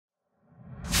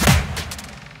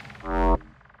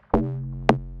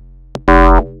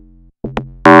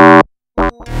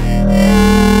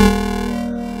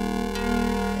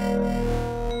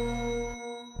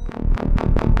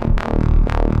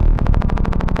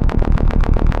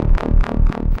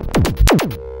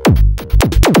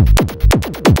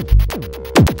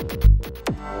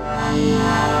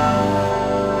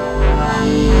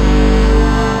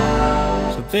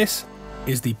This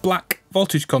is the black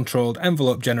voltage controlled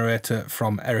envelope generator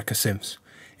from Erica Synths.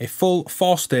 A full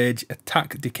 4-stage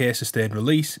attack, decay, sustain,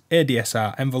 release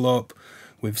ADSR envelope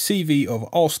with CV of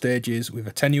all stages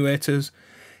with attenuators,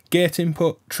 gate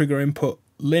input, trigger input,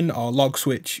 lin or log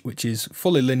switch, which is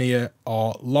fully linear,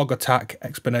 or log attack,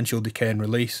 exponential decay and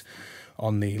release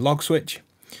on the log switch.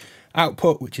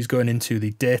 Output, which is going into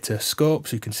the data scope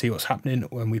so you can see what's happening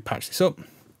when we patch this up.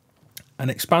 An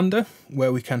expander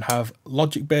where we can have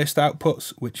logic based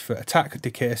outputs, which for attack,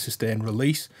 decay, sustain,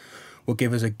 release will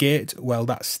give us a gate while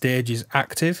that stage is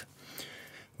active.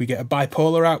 We get a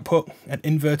bipolar output, an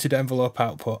inverted envelope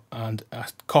output, and a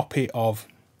copy of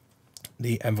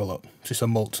the envelope. Just a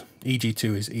mult.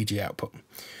 EG2 is EG output.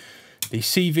 The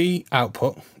CV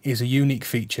output is a unique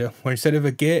feature where instead of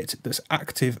a gate that's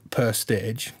active per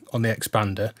stage on the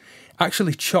expander,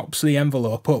 actually chops the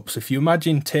envelope up. So if you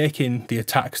imagine taking the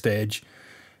attack stage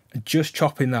and just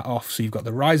chopping that off, so you've got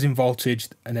the rising voltage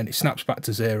and then it snaps back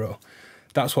to 0.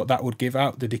 That's what that would give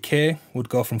out. The decay would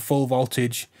go from full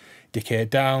voltage, decay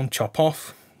down, chop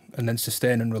off, and then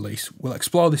sustain and release. We'll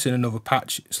explore this in another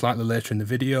patch slightly later in the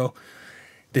video.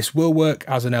 This will work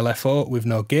as an LFO with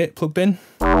no gate plugged in.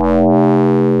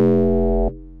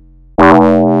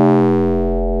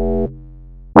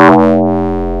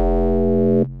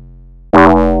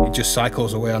 It just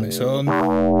cycles away on its own.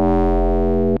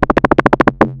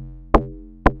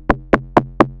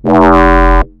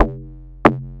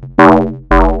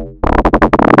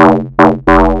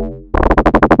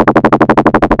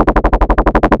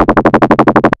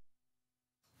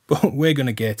 But we're going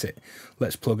to gate it.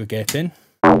 Let's plug a gate in.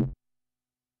 Go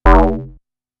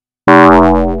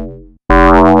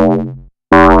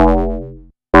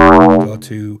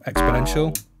to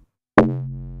exponential.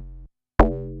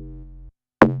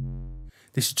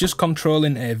 This is just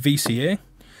controlling a VCA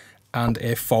and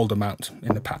a folder mount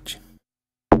in the patch.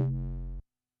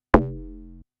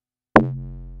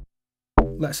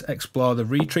 Let's explore the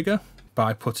re-trigger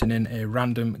by putting in a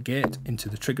random gate into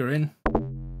the trigger in.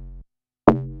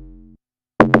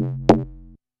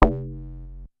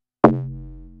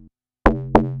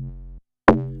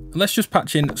 Let's just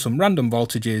patch in some random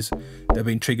voltages that have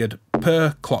been triggered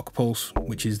per clock pulse,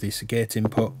 which is this gate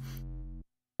input.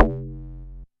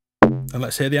 And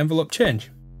let's hear the envelope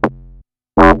change.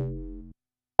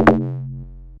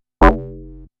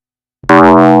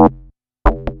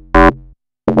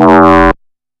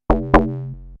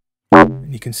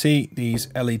 And you can see these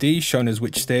LEDs showing us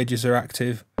which stages are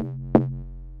active.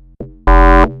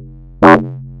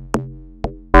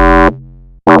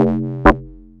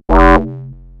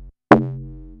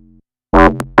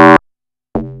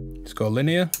 Let's go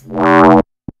linear.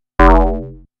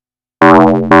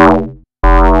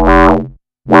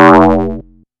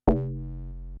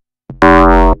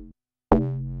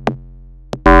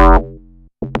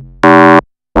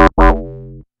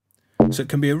 So it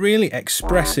can be a really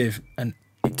expressive, and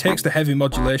it takes the heavy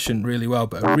modulation really well,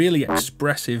 but a really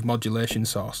expressive modulation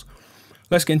source.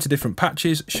 Let's get into different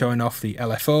patches, showing off the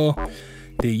LFO,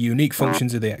 the unique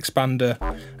functions of the expander,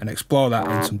 and explore that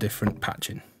in some different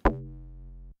patching.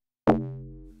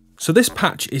 So this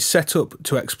patch is set up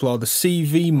to explore the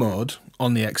CV mode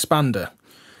on the expander.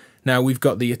 Now we've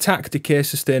got the attack, decay,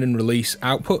 sustain and release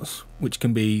outputs, which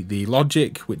can be the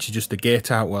logic, which is just a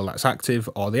gate out while that's active,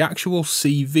 or the actual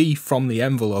CV from the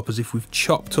envelope, as if we've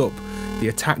chopped up the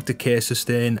attack, decay,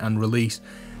 sustain and release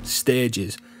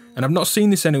stages. And I've not seen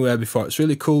this anywhere before. It's a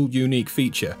really cool, unique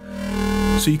feature.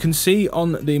 So you can see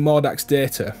on the Mordax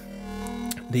data,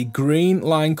 the green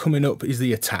line coming up is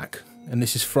the attack, and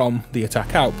this is from the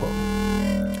attack output.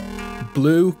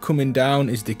 Blue coming down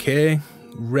is decay,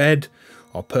 red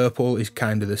or purple is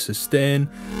kind of the sustain,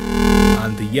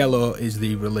 and the yellow is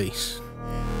the release.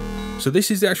 So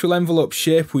this is the actual envelope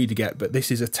shape we'd get, but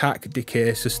this is attack,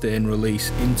 decay, sustain,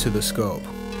 release into the scope.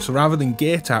 So rather than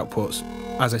gate outputs,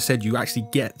 as I said, you actually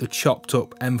get the chopped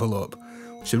up envelope,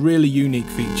 which is a really unique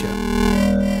feature.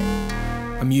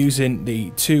 I'm using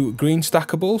the 2 green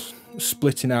stackables,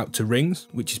 splitting out to rings,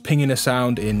 which is pinging a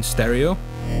sound in stereo.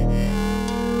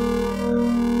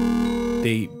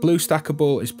 The blue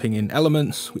stackable is pinging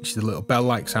elements, which is a little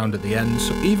bell-like sound at the end.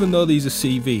 So even though these are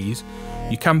CVs,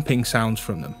 you can ping sounds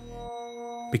from them.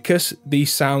 Because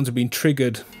these sounds have been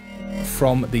triggered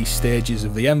from these stages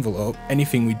of the envelope,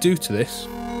 anything we do to this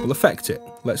will affect it.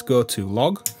 Let's go to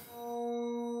log.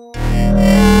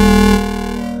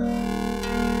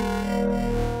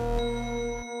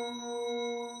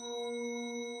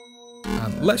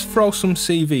 And let's throw some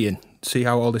CV in, see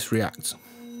how all this reacts.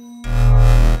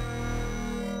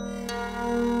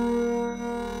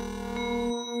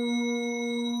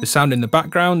 The sound in the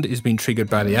background is being triggered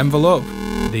by the envelope.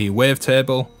 the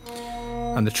wavetable,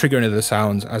 and the triggering of the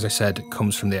sounds, as I said,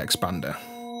 comes from the expander.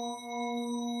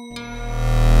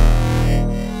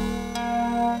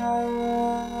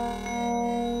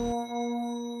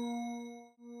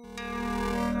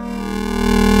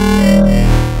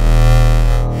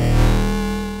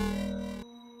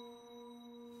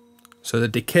 So the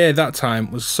decay that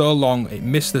time was so long it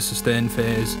missed the sustain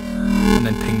phase and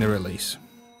then pinged the release.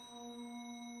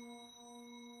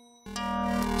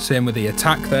 Same with the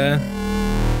attack there.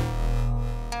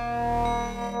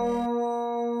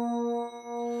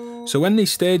 So when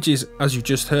these stages, as you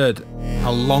just heard,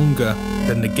 are longer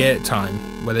than the gate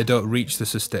time, where they don't reach the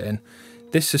sustain,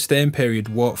 this sustain period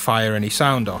won't fire any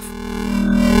sound off.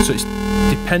 So it's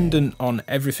dependent on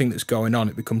everything that's going on.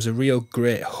 It becomes a real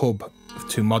great hub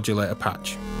to modulate a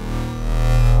patch.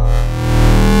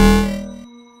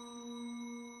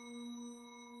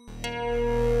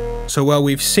 So while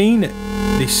we've seen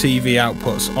the CV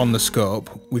outputs on the scope,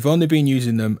 we've only been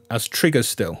using them as triggers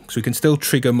still, so we can still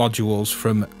trigger modules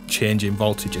from changing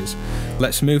voltages.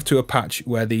 Let's move to a patch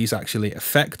where these actually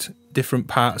affect different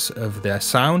parts of their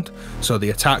sound. So the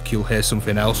attack, you'll hear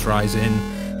something else rise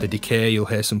in. The decay, you'll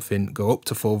hear something go up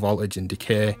to full voltage and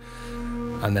decay.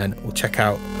 And then we'll check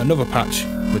out another patch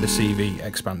with a CV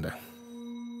expander.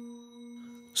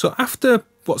 So after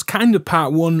what's kind of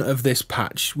part one of this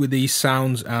patch with these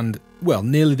sounds and, well,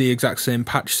 nearly the exact same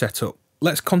patch setup,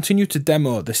 let's continue to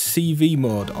demo the CV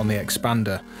mode on the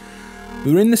expander.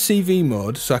 We were in the CV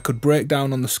mode, so I could break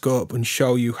down on the scope and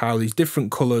show you how these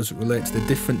different colours relate to the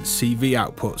different CV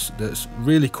outputs. That's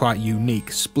really quite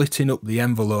unique, splitting up the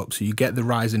envelope so you get the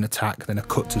rise in attack, then a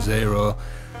cut to zero,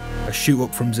 a shoot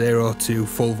up from 0 to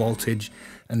full voltage,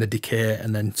 and the decay,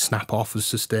 and then snap off as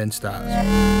sustain starts.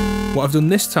 What I've done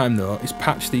this time though is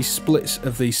patch these splits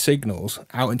of these signals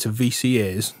out into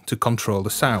VCAs to control the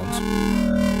sounds.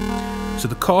 So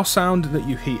the core sound that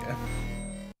you hear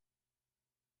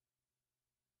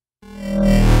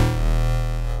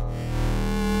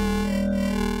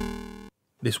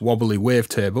this wobbly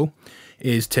wavetable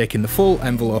is taking the full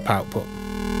envelope output.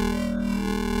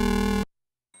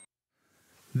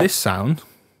 This sound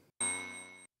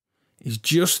is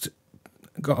just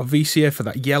got a VCA for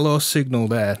that yellow signal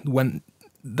there when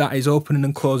that is opening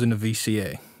and closing a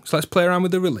VCA. So let's play around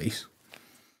with the release.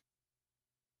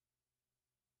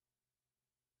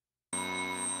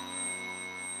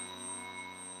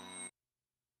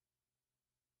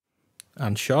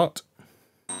 And short.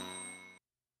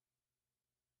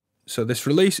 So this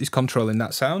release is controlling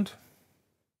that sound.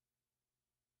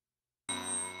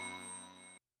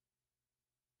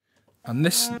 And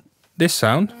this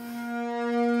sound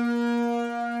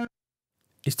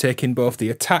is taking both the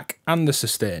attack and the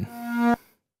sustain.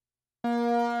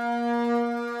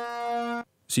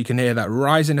 So you can hear that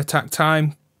rising attack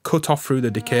time, cut off through the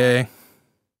decay,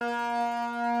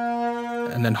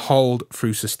 and then hold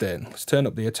through sustain. Let's turn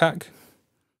up the attack.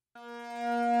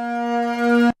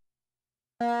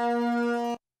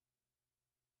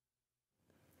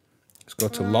 Let's go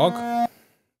to log.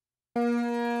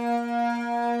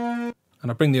 And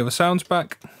I bring the other sounds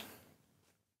back.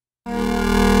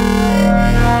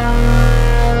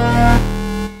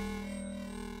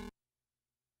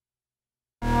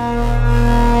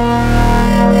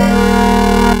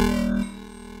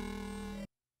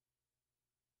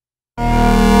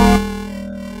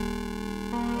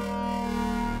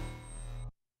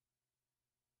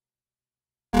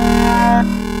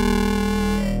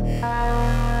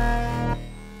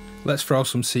 Let's throw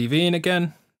some CV in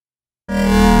again.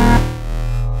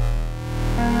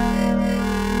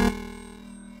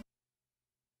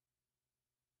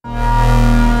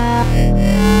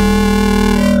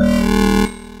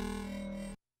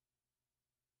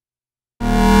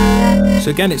 So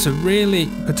again, it's a really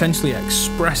potentially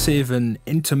expressive and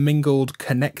intermingled,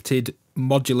 connected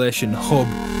modulation hub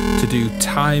to do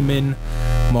timing,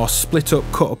 more split up,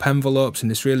 cut up envelopes in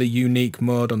this really unique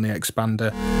mode on the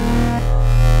expander.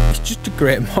 It's just a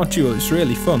great module, it's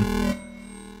really fun.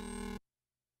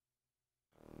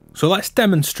 So let's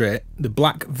demonstrate the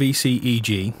Black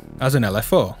VCEG as an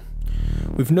LFO.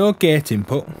 With no gate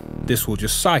input, this will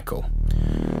just cycle.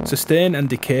 Sustain and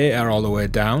decay are all the way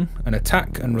down, and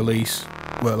attack and release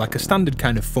work like a standard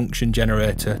kind of function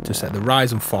generator to set the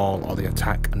rise and fall or the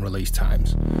attack and release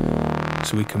times.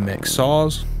 So we can make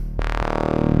saws,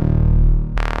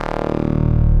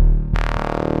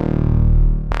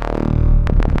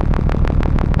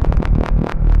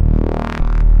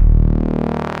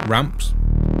 ramps,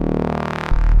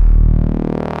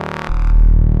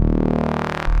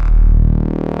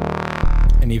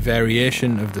 any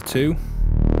variation of the two,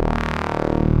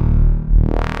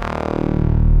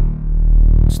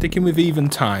 Sticking with even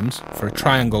times for a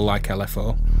triangle like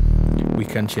LFO, we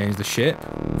can change the shape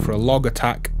for a log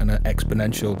attack and an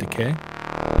exponential decay.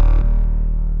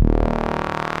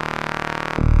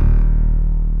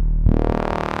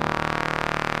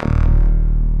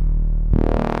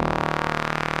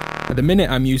 At the minute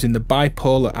I'm using the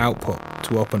bipolar output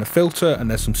to open a filter,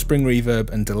 and there's some spring reverb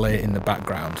and delay in the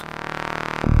background.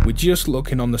 We're just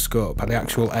looking on the scope at the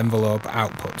actual envelope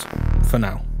output for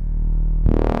now.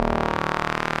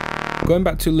 Going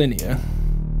back to linear,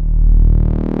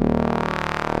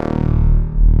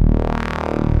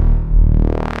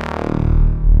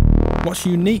 what's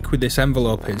unique with this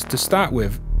envelope is, to start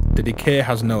with, the decay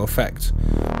has no effect,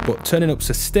 but turning up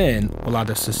sustain will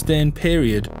add a sustain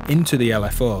period into the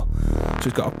LFO. So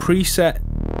it's got a preset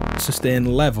sustain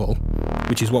level,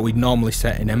 which is what we'd normally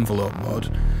set in envelope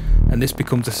mode, and this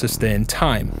becomes a sustain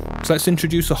time. So let's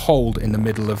introduce a hold in the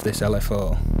middle of this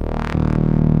LFO.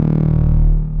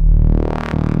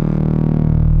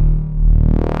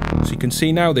 So you can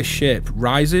see now this shape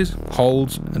rises,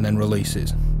 holds, and then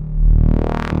releases.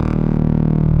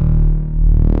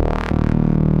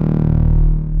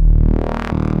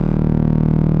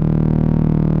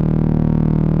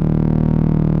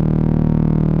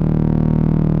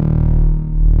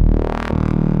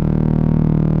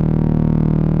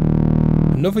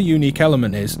 Another unique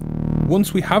element is,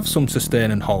 once we have some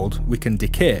sustain and hold, we can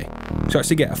decay, to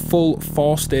actually get a full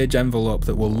 4-stage envelope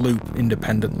that will loop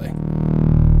independently.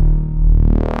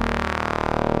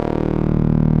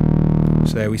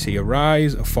 So there we see a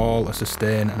rise, a fall, a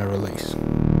sustain, and a release.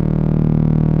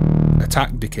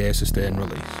 Attack, decay, sustain,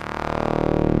 release.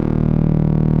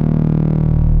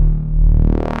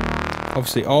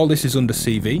 Obviously all this is under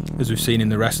CV, as we've seen in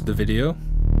the rest of the video.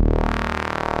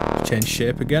 Change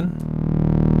shape again.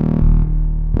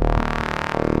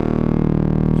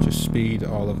 Just speed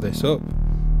all of this up.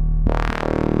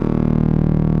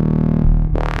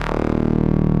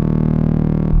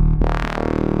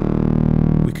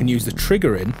 We can use the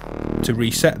triggering to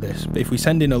reset this, but if we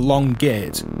send in a long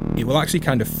gate, it will actually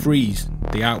kind of freeze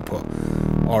the output,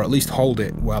 or at least hold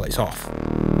it while it's off.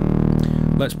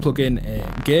 Let's plug in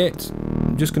a gate.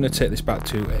 I'm just going to take this back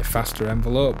to a faster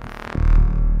envelope.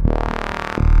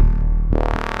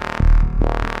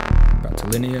 Back to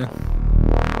linear.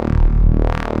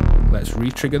 Let's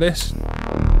re-trigger this.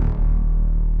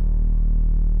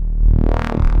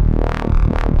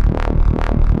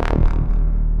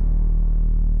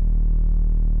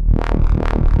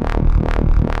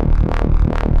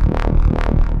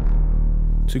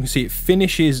 So you can see it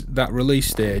finishes that release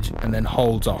stage and then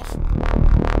holds off.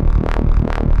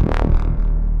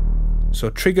 So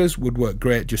triggers would work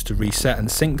great just to reset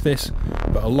and sync this,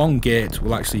 but a long gate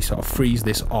will actually sort of freeze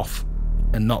this off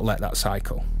and not let that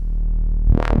cycle.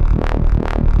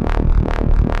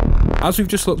 As we've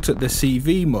just looked at the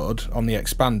CV mode on the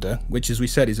expander, which as we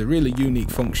said is a really unique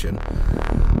function,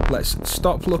 let's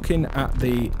stop looking at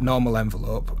the normal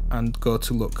envelope and go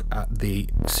to look at the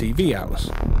CV hours.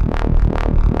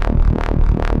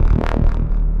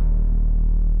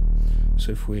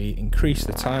 So if we increase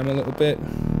the time a little bit,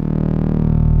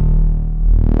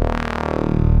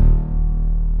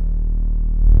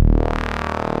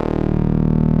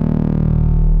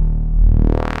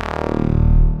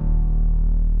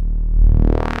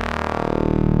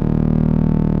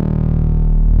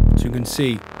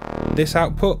 see this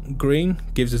output, green,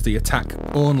 gives us the attack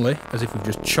only, as if we've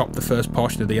just chopped the first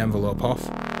portion of the envelope off.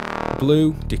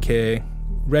 Blue, decay,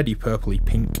 reddy purpley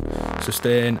pink,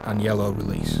 sustain, and yellow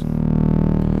release.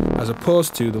 As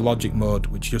opposed to the logic mode,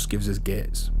 which just gives us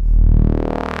gates.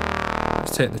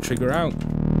 Let's take the trigger out.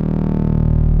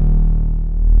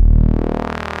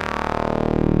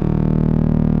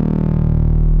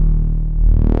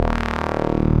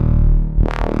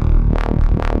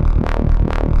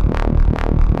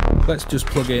 Let's just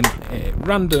plug in a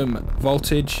random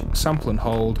voltage, sample and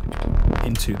hold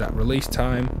into that release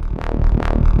time.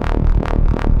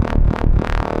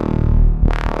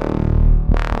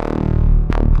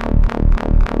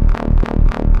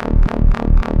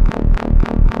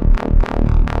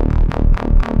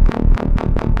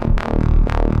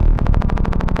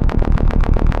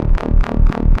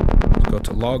 Let's go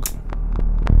to log.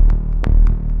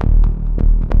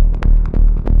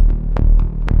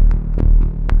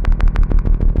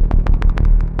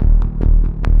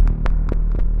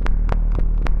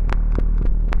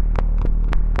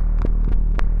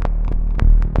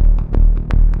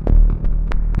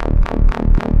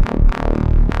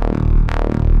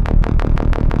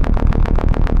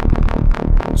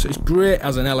 So it's great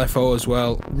as an LFO as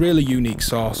well, really unique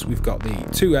source. We've got the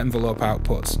 2 envelope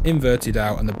outputs, inverted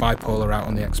out and the bipolar out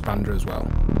on the expander as well.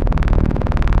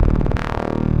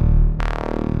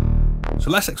 So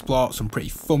let's explore some pretty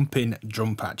thumping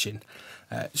drum patching,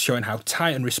 showing how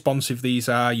tight and responsive these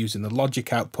are using the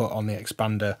logic output on the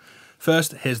expander.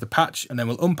 First, here's the patch, and then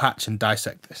we'll unpatch and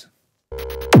dissect this.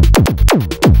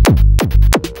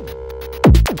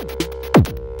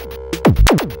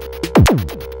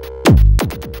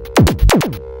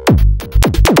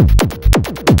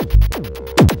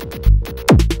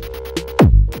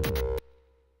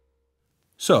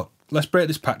 So let's break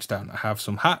this patch down. I have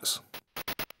some hats,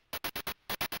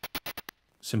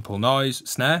 simple noise,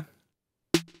 snare,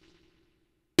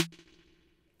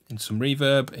 and some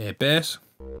reverb, a bass.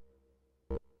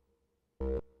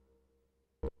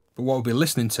 But what we'll be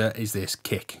listening to is this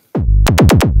kick.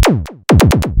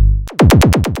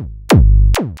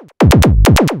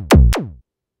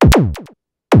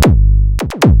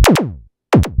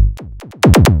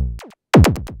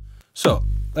 So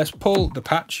let's pull the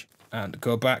patch and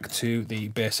go back to the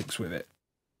basics with it.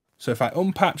 So if I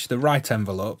unpatch the right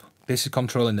envelope, this is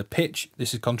controlling the pitch,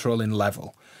 this is controlling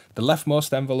level. The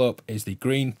leftmost envelope is the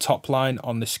green top line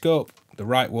on the scope, the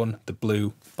right one, the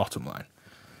blue bottom line.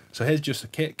 So here's just a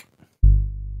kick.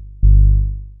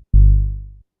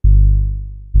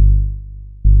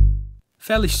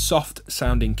 Fairly soft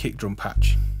sounding kick drum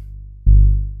patch.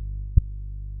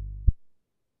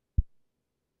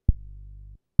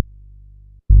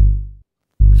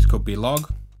 This could be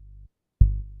log.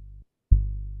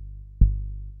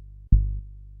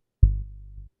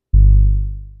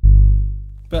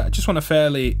 But I just want a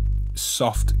fairly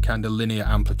soft kind of linear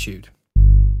amplitude.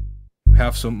 We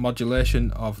have some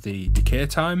modulation of the decay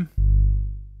time.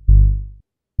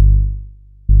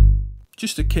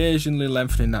 Just occasionally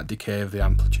lengthening that decay of the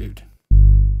amplitude.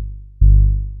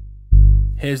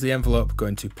 Here's the envelope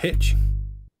going to pitch.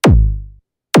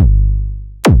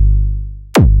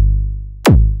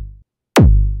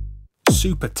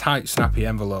 Super tight, snappy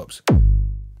envelopes.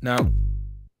 Now,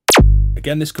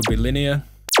 again, this could be linear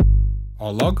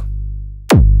or log.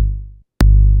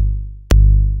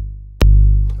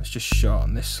 Let's just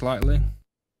shorten this slightly.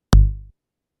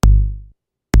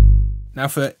 Now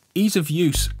for ease of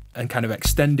use and kind of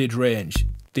extended range,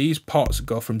 these pots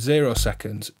go from 0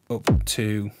 seconds up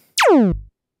to 1.5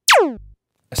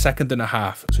 seconds.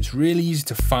 So it's really easy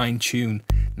to fine tune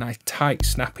nice tight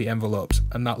snappy envelopes,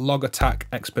 and that log attack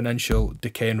exponential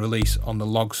decay and release on the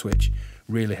log switch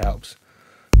really helps.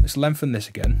 Let's lengthen this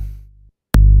again.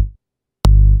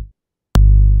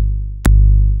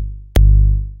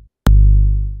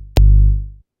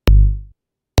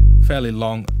 Fairly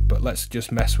long, but let's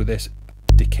just mess with this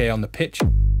decay on the pitch.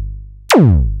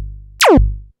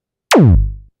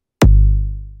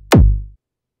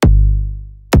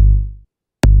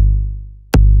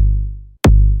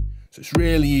 So it's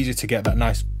really easy to get that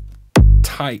nice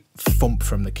tight thump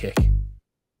from the kick.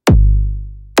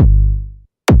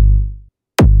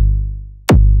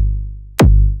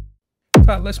 In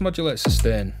fact, let's modulate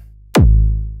sustain.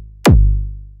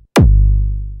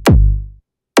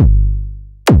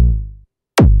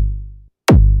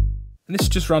 And this is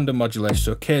just random modulation,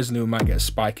 so occasionally we might get a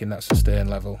spike in that sustain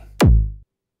level.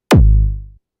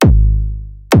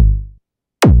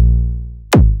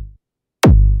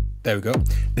 There we go.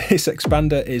 This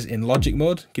expander is in logic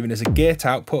mode, giving us a gate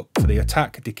output for the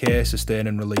attack, decay, sustain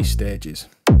and release stages.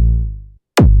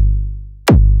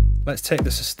 Let's take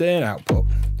the sustain output,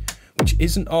 which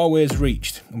isn't always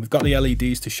reached, and we've got the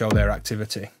LEDs to show their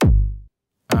activity,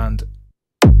 and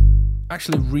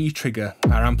actually re-trigger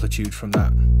our amplitude from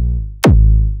that.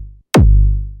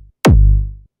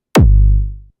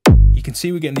 You can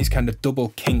see we're getting these kind of double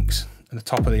kinks at the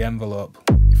top of the envelope.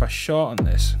 If I shorten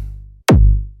this,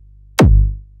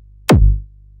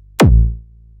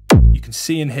 you can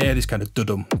see in here this kind of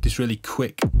dudum, this really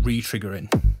quick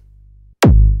re-triggering.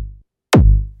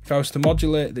 If I was to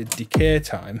modulate the decay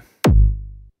time,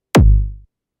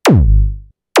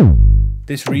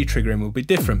 this re-triggering will be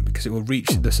different because it will reach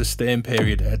the sustain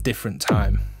period at a different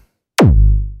time.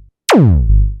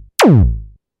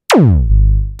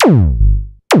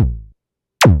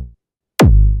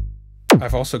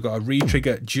 I've also got a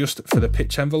re-trigger just for the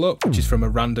pitch envelope, which is from a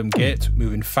random gate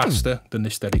moving faster than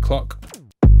the steady clock.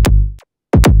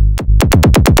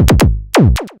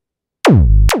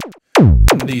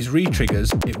 And these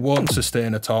re-triggers, it won't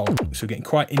sustain at all, so we're getting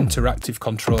quite interactive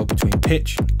control between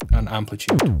pitch and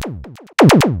amplitude.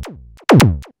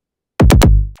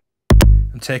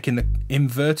 I'm taking the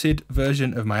inverted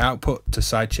version of my output to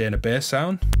sidechain a bass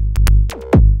sound.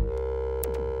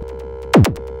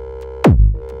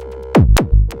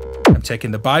 I'm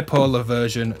taking the bipolar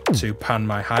version to pan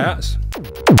my hi-hats.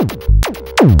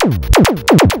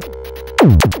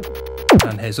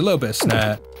 And here's a little bit of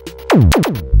snare.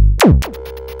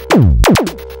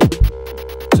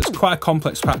 quite a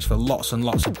complex patch for lots and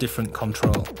lots of different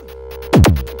control.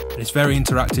 And it's very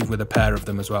interactive with a pair of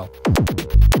them as well.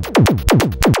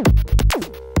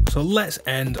 So let's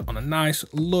end on a nice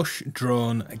lush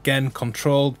drone, again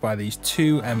controlled by these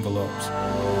two envelopes.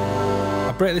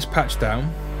 I'll break this patch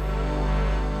down.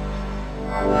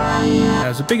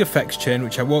 There's a big effects chain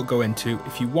which I won't go into.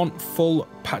 If you want full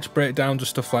patch breakdowns or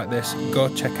stuff like this, go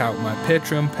check out my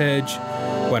Patreon page,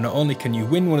 where not only can you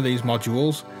win one of these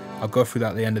modules, I'll go through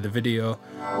that at the end of the video,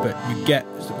 but you get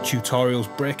tutorials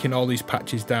breaking all these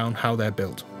patches down, how they're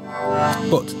built.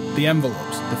 But the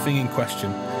envelopes, the thing in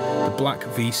question, the black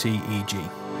VCEG.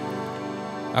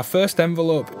 Our first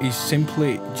envelope is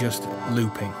simply just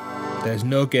looping. There's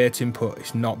no gate input,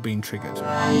 it's not being triggered.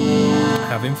 I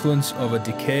have influence over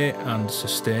decay and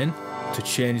sustain to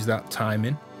change that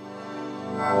timing.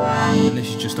 And this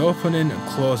is just opening and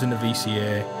closing the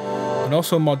VCA and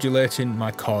also modulating my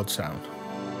chord sound.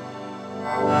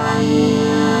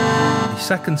 The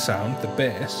second sound, the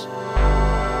bass,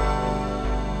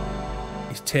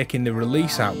 is taking the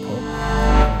release output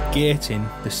and gating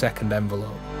the second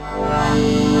envelope.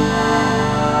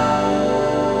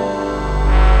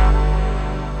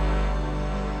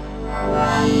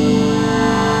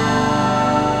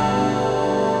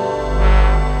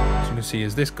 As you can see,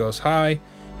 as this goes high,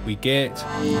 we gate,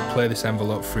 we play this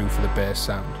envelope through for the bass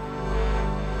sound.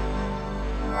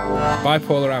 The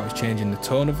bipolar out is changing the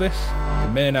tone of this, the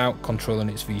main out controlling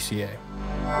its VCA.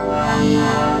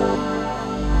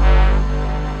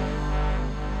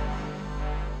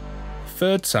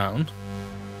 Third sound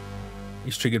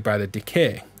is triggered by the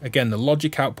decay. Again, the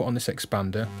logic output on this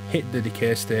expander hit the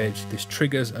decay stage. This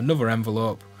triggers another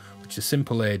envelope, which is a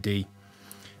simple AD.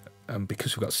 And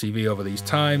because we've got CV over these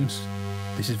times,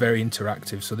 this is very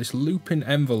interactive. So this looping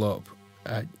envelope,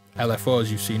 LFO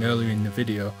as you've seen earlier in the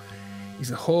video, is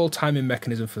the whole timing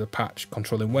mechanism for the patch,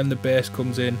 controlling when the bass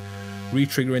comes in,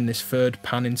 re-triggering this third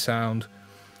panning sound.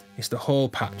 It's the whole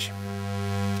patch.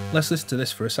 Let's listen to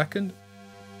this for a second.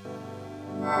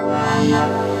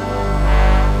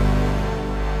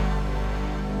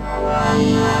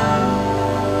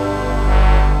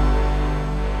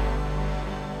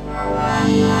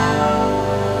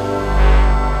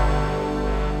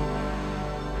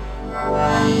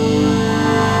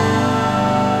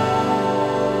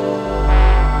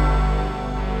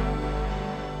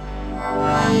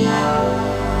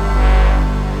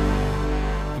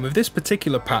 And with this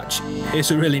particular patch, here's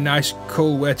a really nice,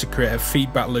 cool way to create a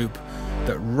feedback loop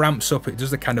that ramps up. It does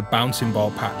the kind of bouncing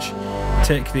ball patch.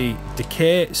 Take the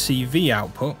decay CV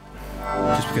output,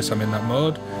 just because I'm in that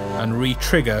mode, and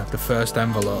re-trigger the first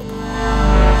envelope.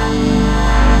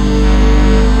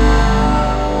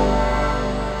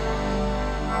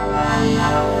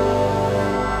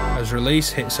 As release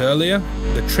hits earlier,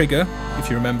 the trigger, if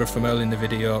you remember from earlier in the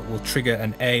video, will trigger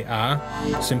an AR,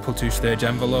 simple two-stage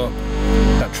envelope.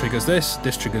 That triggers this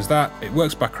triggers that, it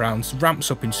works back around, ramps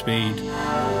up in speed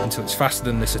until it's faster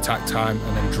than this attack time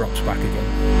and then drops back again.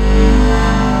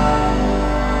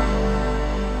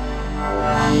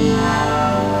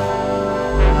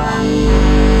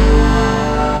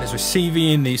 As we're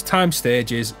CVing these time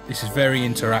stages, this is very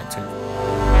interactive.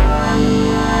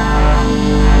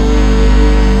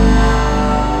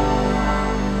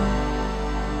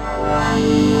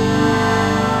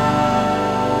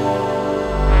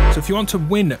 So if you want to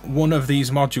win one of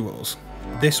these modules,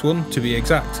 this one to be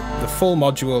exact, the full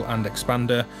module and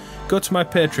expander, go to my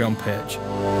Patreon page.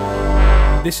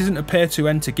 This isn't a pay to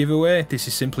enter giveaway, this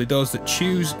is simply those that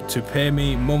choose to pay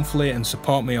me monthly and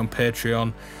support me on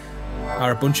Patreon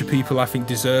are a bunch of people I think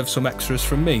deserve some extras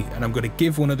from me, and I'm going to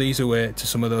give one of these away to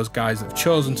some of those guys that have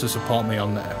chosen to support me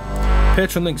on there.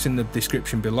 Patreon link's in the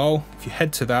description below. If you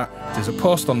head to that, there's a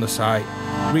post on the site,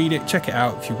 read it, check it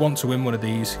out. If you want to win one of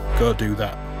these, go do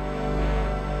that.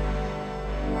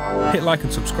 Hit like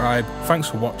and subscribe, thanks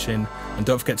for watching, and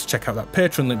don't forget to check out that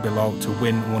Patreon link below to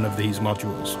win one of these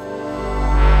modules.